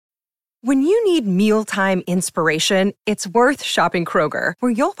When you need mealtime inspiration, it's worth shopping Kroger,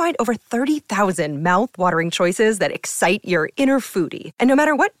 where you'll find over 30,000 mouth-watering choices that excite your inner foodie. And no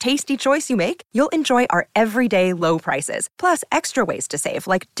matter what tasty choice you make, you'll enjoy our everyday low prices, plus extra ways to save,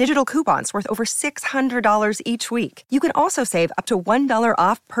 like digital coupons worth over $600 each week. You can also save up to $1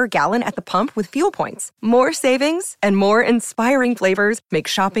 off per gallon at the pump with fuel points. More savings and more inspiring flavors make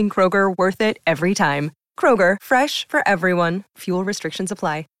shopping Kroger worth it every time. Kroger, fresh for everyone. Fuel restrictions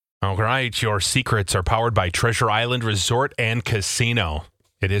apply. All right, your secrets are powered by Treasure Island Resort and Casino.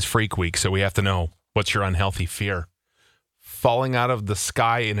 It is Freak Week, so we have to know, what's your unhealthy fear? Falling out of the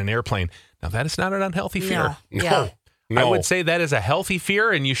sky in an airplane. Now, that is not an unhealthy fear. No. I would say that is a healthy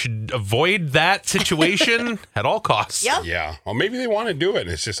fear, and you should avoid that situation at all costs. Yep. Yeah. Well, maybe they want to do it.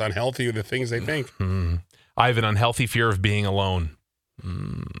 It's just unhealthy with the things they think. I have an unhealthy fear of being alone.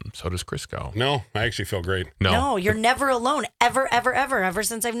 So does Crisco. No, I actually feel great. No, you're never alone. Ever, ever, ever. Ever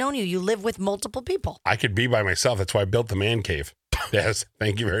since I've known you, you live with multiple people. I could be by myself. That's why I built the man cave. Yes.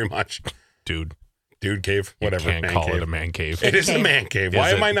 Thank you very much. Dude cave, whatever. You can't call it a man cave. It is a man cave.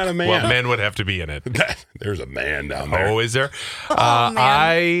 Why am I not a man? Well, men would have to be in it. There's a man down there. Oh, is there? Man.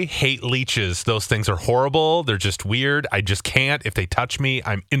 I hate leeches. Those things are horrible. They're just weird. I just can't. If they touch me,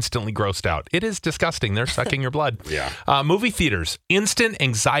 I'm instantly grossed out. It is disgusting. They're sucking your blood. Yeah. Movie theaters. Instant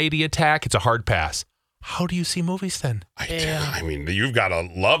anxiety attack. It's a hard pass. How do you see movies then? I mean, you've got to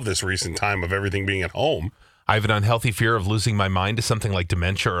love this recent time of everything being at home. I have an unhealthy fear of losing my mind to something like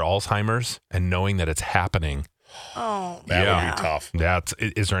dementia or Alzheimer's and knowing that it's happening. Oh, That would be tough.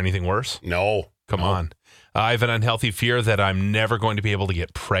 Is there anything worse? No. Come on. I have an unhealthy fear that I'm never going to be able to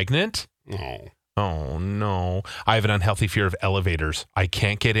get pregnant. No. Oh, no. I have an unhealthy fear of elevators. I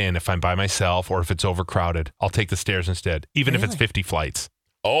can't get in if I'm by myself or if it's overcrowded. I'll take the stairs instead, even if it's 50 flights.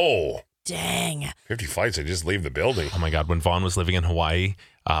 Oh. dang. 50 flights, I just leave the building. Oh, my God. When Vaughn was living in Hawaii,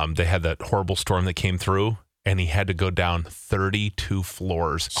 they had that horrible storm that came through, and he had to go down 32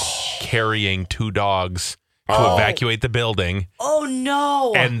 floors carrying 2 dogs to evacuate the building. Oh,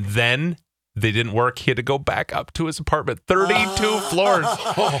 no. And then they didn't work. He had to go back up to his apartment, 32 floors.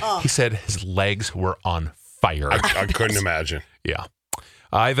 He said his legs were on fire. I couldn't imagine. Yeah.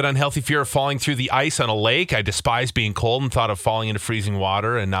 I have an unhealthy fear of falling through the ice on a lake. I despise being cold, and thought of falling into freezing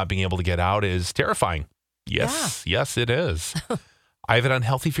water and not being able to get out is terrifying. Yes, yes, it is. I have an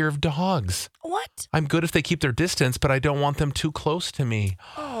unhealthy fear of dogs. What? I'm good if they keep their distance, but I don't want them too close to me.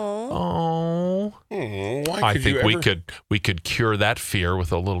 Oh. I think we could cure that fear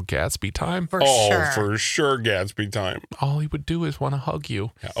with a little Gatsby time. For sure. For sure, Gatsby time. All he would do is want to hug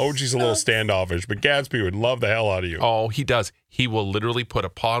you. Yeah, OG's a little standoffish, but Gatsby would love the hell out of you. Oh, he does. He will literally put a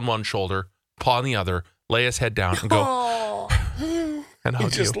paw on one shoulder, paw on the other, lay his head down, and go and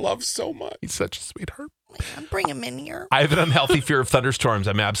hug He just you. loves so much. He's such a sweetheart. Bring him in here. I have an unhealthy fear of thunderstorms.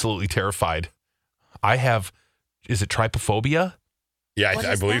 I'm absolutely terrified. I have, is it trypophobia? Yeah, What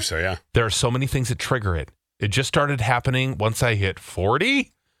I is believe that? so, yeah. There are so many things that trigger it. It just started happening once I hit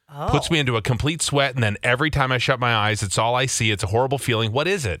 40. Oh. Puts me into a complete sweat, and then every time I shut my eyes, it's all I see. It's a horrible feeling. What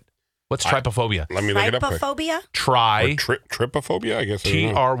is it? What's trypophobia? Let me look it up quick. Trypophobia? Try. Trypophobia, I guess. I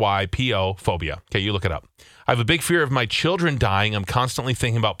don't know. Trypo phobia. Okay, you look it up. I have a big fear of my children dying. I'm constantly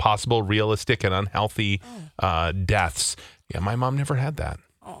thinking about possible realistic and unhealthy deaths. Yeah, my mom never had that.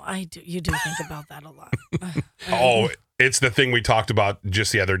 Oh, I do. You do think about that a lot. Oh, it's the thing we talked about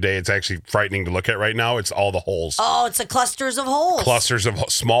just the other day. It's actually frightening to look at right now. It's all the holes. Oh, it's a clusters of holes. Clusters of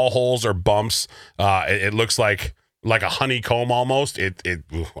small holes or bumps. It looks like a honeycomb almost.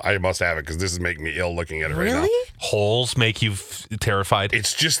 I must have it because this is making me ill looking at it right now. Really? Holes make you terrified?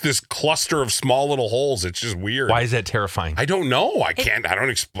 It's just this cluster of small little holes. It's just weird. Why is that terrifying? I don't know. I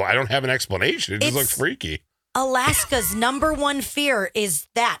don't have an explanation. It just looks freaky. Alaska's number one fear is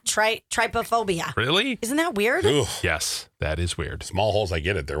that trypophobia. Really? Isn't that weird? Ugh. Yes, that is weird. Small holes, I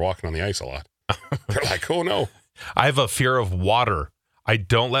get it. They're walking on the ice a lot. They're like, oh no. I have a fear of water. I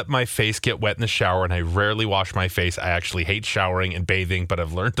don't let my face get wet in the shower, and I rarely wash my face. I actually hate showering and bathing, but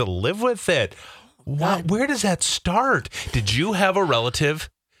I've learned to live with it. Where does that start? Did you have a relative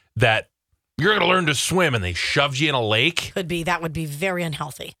that you're going to learn to swim and they shoved you in a lake? Could be. That would be very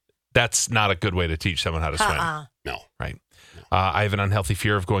unhealthy. That's not a good way to teach someone how to swim. No. Right. I have an unhealthy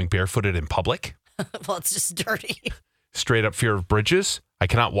fear of going barefooted in public. Well, it's just dirty. Straight up fear of bridges. I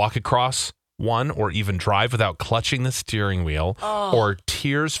cannot walk across one or even drive without clutching the steering wheel. Or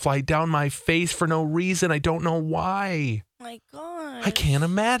tears fly down my face for no reason. I don't know why. My God. I can't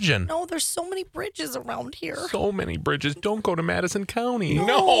imagine. No, there's so many bridges around here. So many bridges. Don't go to Madison County.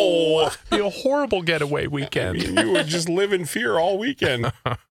 No. Be a horrible getaway weekend. You would just live in fear all weekend.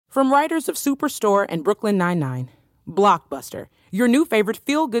 From writers of Superstore and Brooklyn Nine-Nine, Blockbuster, your new favorite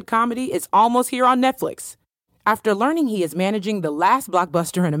feel-good comedy, is almost here on Netflix. After learning he is managing the last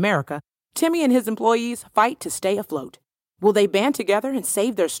blockbuster in America, Timmy and his employees fight to stay afloat. Will they band together and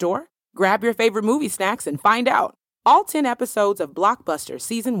save their store? Grab your favorite movie snacks and find out. All 10 episodes of Blockbuster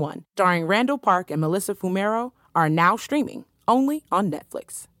Season 1, starring Randall Park and Melissa Fumero, are now streaming only on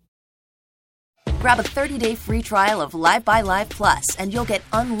Netflix. Grab a 30-day free trial of Live by Live Plus, and you'll get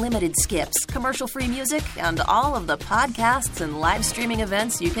unlimited skips, commercial-free music, and all of the podcasts and live streaming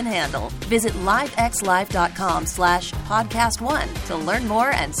events you can handle. Visit livexlive.com/podcast1 to learn more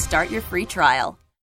and start your free trial.